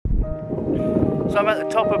So I'm at the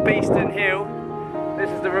top of Beeston Hill. This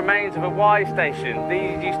is the remains of a Y station.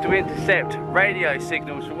 These used to intercept radio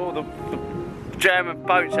signals from all the German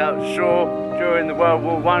boats out shore during the World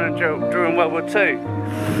War I and during World War II.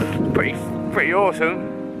 Pretty awesome.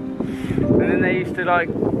 And then they used to like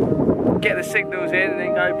get the signals in and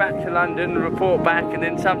then go back to London and report back, and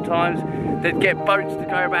then sometimes they'd get boats to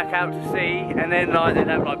go back out to sea, and then like they'd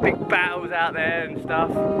have like big battles out there and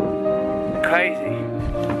stuff. Crazy.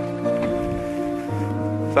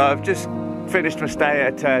 So I've just finished my stay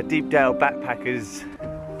at Deepdale Burnham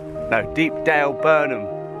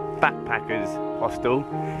Backpackers Hostel,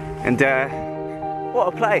 and what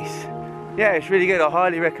a place. Yeah, it's really good. I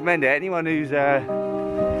highly recommend it. Anyone who's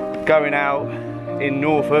going out in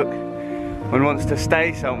Norfolk and wants to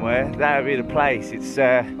stay somewhere, that would be the place. It's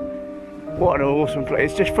what an awesome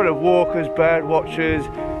place. It's just full of walkers, bird watchers,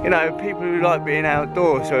 you know, people who like being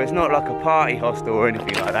outdoors. So it's not like a party hostel or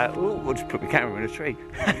anything like that. Ooh, we'll just put the camera in a tree.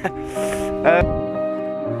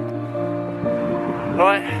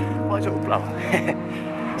 Right, what's it all blow?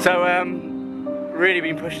 So really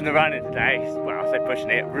been pushing the running today. Well, I say pushing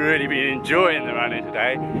it, really been enjoying the running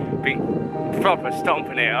today. Been proper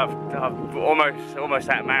stomping it. I've almost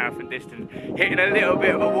at marathon distance, hitting a little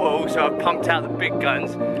bit of a wall, so I've pumped out the big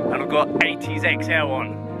guns, and I've got 80s XL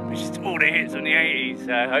on, which is all the hits on the 80s.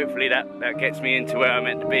 Hopefully that gets me into where I'm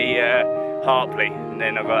meant to be, Hartley, and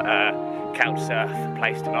then I've got couch surf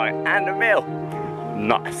place tonight and a meal.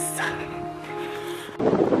 Nice.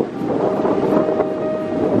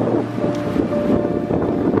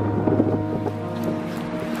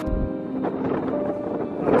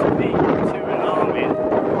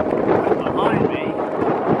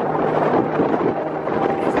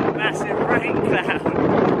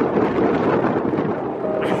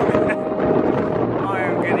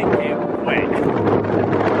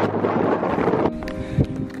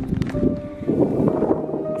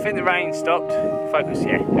 I think the rain stopped. Focus,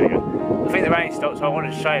 yeah, there we go. I think the rain stopped, so I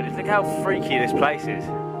wanted to show you this. Look how freaky this place is.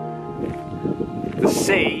 The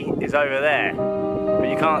sea is over there, but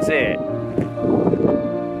you can't see it.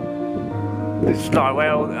 It's like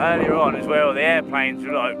earlier on is where all the airplanes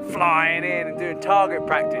were like flying in and doing target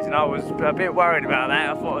practice, and I was a bit worried about that.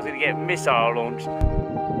 I thought I was going to get missile launched.